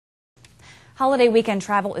Holiday weekend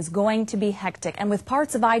travel is going to be hectic, and with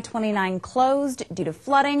parts of I-29 closed due to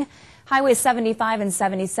flooding, Highway 75 and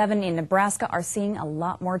 77 in Nebraska are seeing a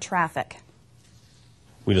lot more traffic.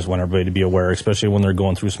 We just want everybody to be aware, especially when they're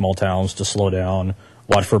going through small towns, to slow down,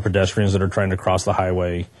 watch for pedestrians that are trying to cross the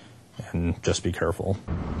highway, and just be careful.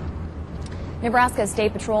 Nebraska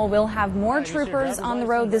State Patrol will have more troopers on the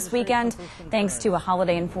road this weekend thanks to a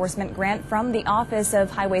holiday enforcement grant from the Office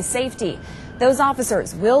of Highway Safety. Those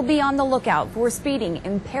officers will be on the lookout for speeding,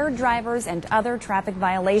 impaired drivers, and other traffic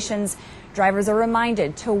violations. Drivers are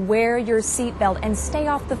reminded to wear your seatbelt and stay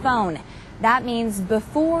off the phone. That means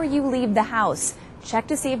before you leave the house, check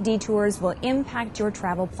to see if detours will impact your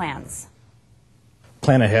travel plans.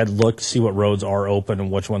 Plan ahead, look, see what roads are open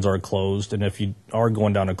and which ones are closed. And if you are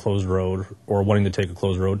going down a closed road or wanting to take a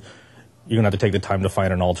closed road, you're going to have to take the time to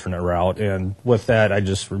find an alternate route. And with that, I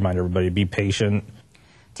just remind everybody, be patient.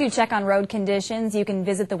 To check on road conditions, you can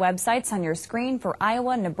visit the websites on your screen for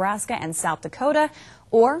Iowa, Nebraska, and South Dakota,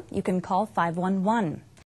 or you can call 511.